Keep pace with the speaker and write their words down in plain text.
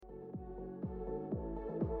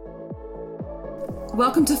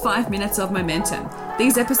Welcome to 5 Minutes of Momentum.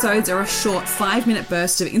 These episodes are a short 5-minute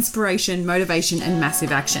burst of inspiration, motivation, and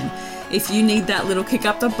massive action. If you need that little kick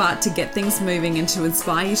up the butt to get things moving and to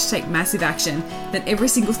inspire you to take massive action, then every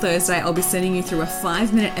single Thursday I'll be sending you through a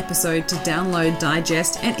 5-minute episode to download,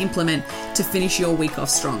 digest, and implement to finish your week off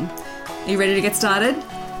strong. Are you ready to get started?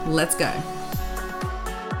 Let's go.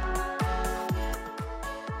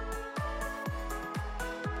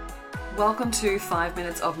 Welcome to 5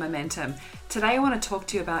 Minutes of Momentum. Today I want to talk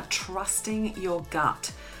to you about trusting your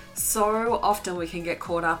gut. So often we can get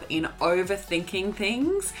caught up in overthinking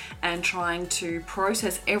things and trying to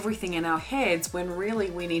process everything in our heads when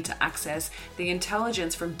really we need to access the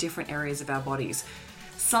intelligence from different areas of our bodies.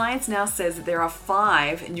 Science now says that there are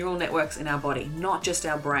 5 neural networks in our body, not just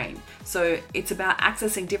our brain. So it's about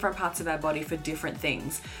accessing different parts of our body for different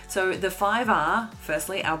things. So the 5 are,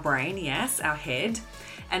 firstly, our brain, yes, our head.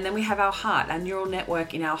 And then we have our heart, our neural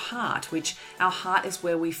network in our heart, which our heart is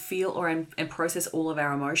where we feel and process all of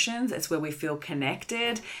our emotions. It's where we feel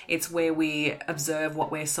connected. It's where we observe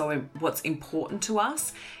what's important to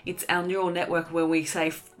us. It's our neural network where we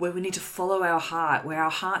need to follow our heart, where our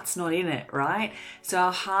heart's not in it, right? So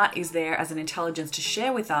our heart is there as an intelligence to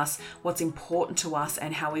share with us what's important to us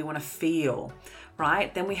and how we want to feel.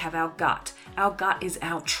 Right? Then we have our gut. Our gut is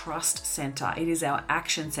our trust center. It is our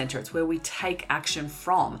action center. It's where we take action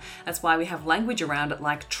from. That's why we have language around it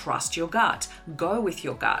like trust your gut, go with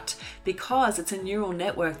your gut, because it's a neural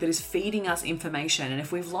network that is feeding us information. And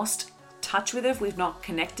if we've lost touch with it, if we've not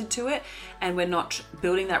connected to it and we're not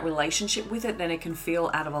building that relationship with it, then it can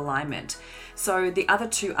feel out of alignment. So the other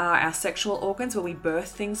 2 are our sexual organs, where we birth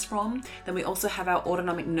things from. Then we also have our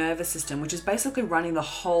autonomic nervous system, which is basically running the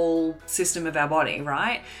whole system of our body,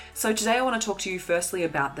 right? So today I want to talk to you firstly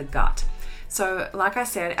about the gut. So like I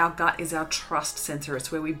said, our gut is our trust center.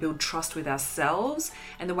 It's where we build trust with ourselves.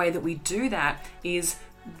 And the way that we do that is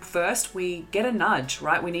first, we get a nudge,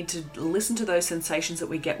 right? We need to listen to those sensations that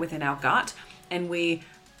we get within our gut, and we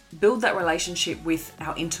build that relationship with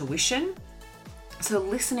our intuition. So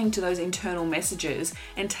listening to those internal messages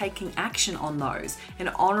and taking action on those and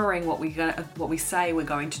honoring what we say we're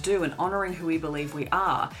going to do and honoring who we believe we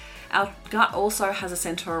are. Our gut also has a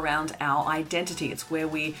center around our identity. It's where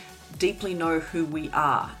we deeply know who we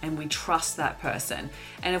are and we trust that person.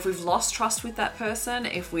 And if we've lost trust with that person,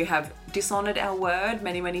 if we have dishonored our word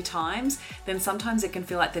many times, then sometimes it can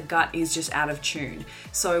feel like the gut is just out of tune.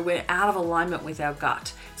 So we're out of alignment with our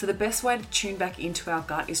gut. So the best way to tune back into our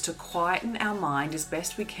gut is to quieten our mind as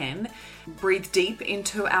best we can, breathe deep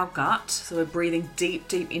into our gut. So we're breathing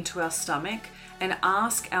deep into our stomach, and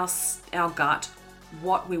ask our gut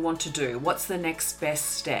what we want to do. What's the next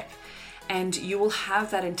best step? And you will have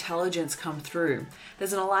that intelligence come through.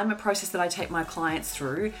 There's an alignment process that I take my clients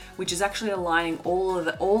through, which is actually aligning all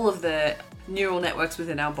of the neural networks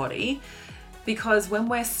within our body. Because when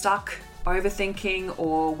we're stuck overthinking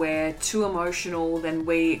or we're too emotional, then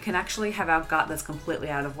we can actually have our gut that's completely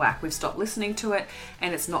out of whack. We've stopped listening to it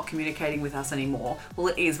and it's not communicating with us anymore. Well,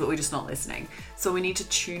 it is, but we're just not listening. So we need to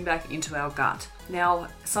tune back into our gut. Now,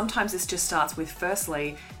 sometimes this just starts with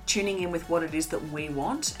firstly tuning in with what it is that we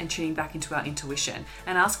want and tuning back into our intuition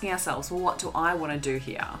and asking ourselves, well, what do I want to do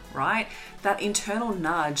here, right? That internal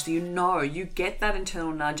nudge, you get that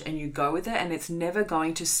internal nudge and you go with it, and it's never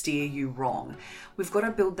going to steer you wrong. We've got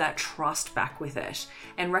to build that trust back with it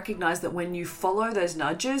and recognize that when you follow those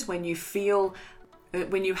nudges, when you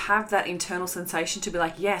have that internal sensation to be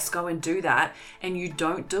like, yes, go and do that, and you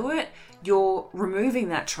don't do it, you're removing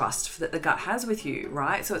that trust that the gut has with you,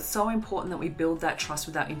 right? So it's so important that we build that trust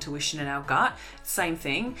with our intuition and our gut, same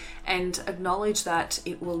thing, and acknowledge that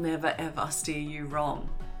it will never ever steer you wrong.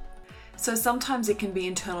 So sometimes it can be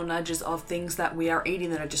internal nudges of things that we are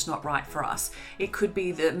eating that are just not right for us. It could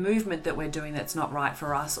be the movement that we're doing that's not right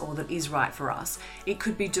for us or that is right for us. It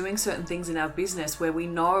could be doing certain things in our business where we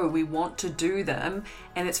know we want to do them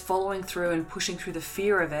and it's following through and pushing through the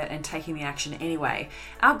fear of it and taking the action anyway.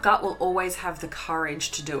 Our gut will always have the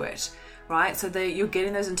courage to do it, right? So you're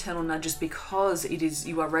getting those internal nudges because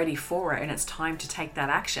you are ready for it and it's time to take that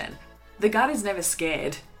action. The gut is never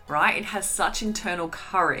scared, right? It has such internal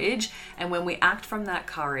courage, and when we act from that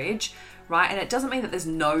courage, right, and it doesn't mean that there's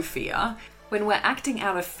no fear. When we're acting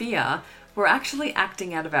out of fear, we're actually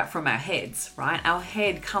acting from our heads, right? Our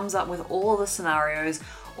head comes up with all the scenarios,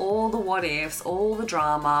 all the what ifs, all the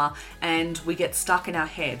drama, and we get stuck in our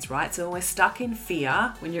heads, right? So when we're stuck in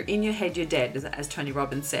fear, when you're in your head, you're dead, as Tony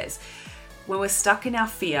Robbins says. When we're stuck in our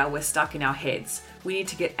fear, we're stuck in our heads. We need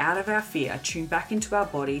to get out of our fear, tune back into our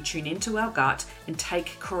body, tune into our gut, and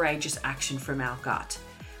take courageous action from our gut.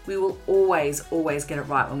 We will always get it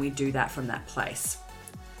right when we do that from that place.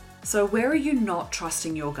 So where are you not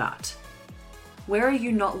trusting your gut? Where are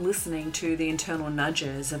you not listening to the internal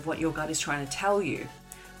nudges of what your gut is trying to tell you?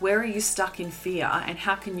 Where are you stuck in fear, and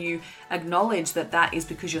how can you acknowledge that that is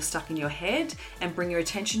because you're stuck in your head and bring your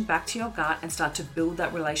attention back to your gut and start to build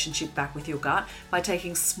that relationship back with your gut by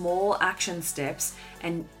taking small action steps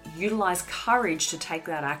and utilize courage to take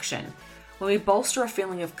that action. When we bolster a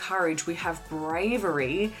feeling of courage, we have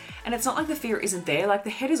bravery, and it's not like the fear isn't there, like the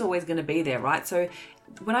head is always going to be there, right? So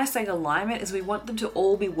when I say alignment, is we want them to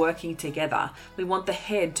all be working together. We want the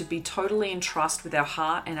head to be totally in trust with our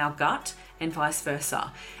heart and our gut, and vice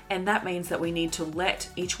versa. And that means that we need to let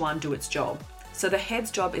each one do its job. So the head's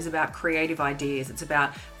job is about creative ideas. It's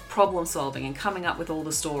about problem solving and coming up with all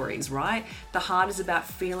the stories, right? The heart is about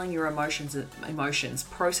feeling your emotions,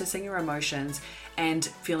 processing your emotions and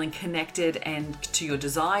feeling connected and to your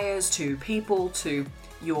desires, to people, to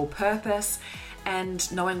your purpose,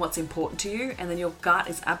 and knowing what's important to you. And then your gut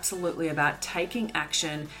is absolutely about taking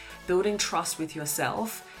action, building trust with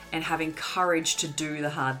yourself, and having courage to do the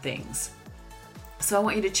hard things. So I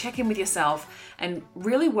want you to check in with yourself and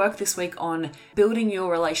really work this week on building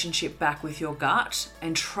your relationship back with your gut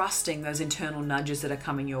and trusting those internal nudges that are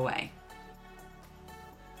coming your way.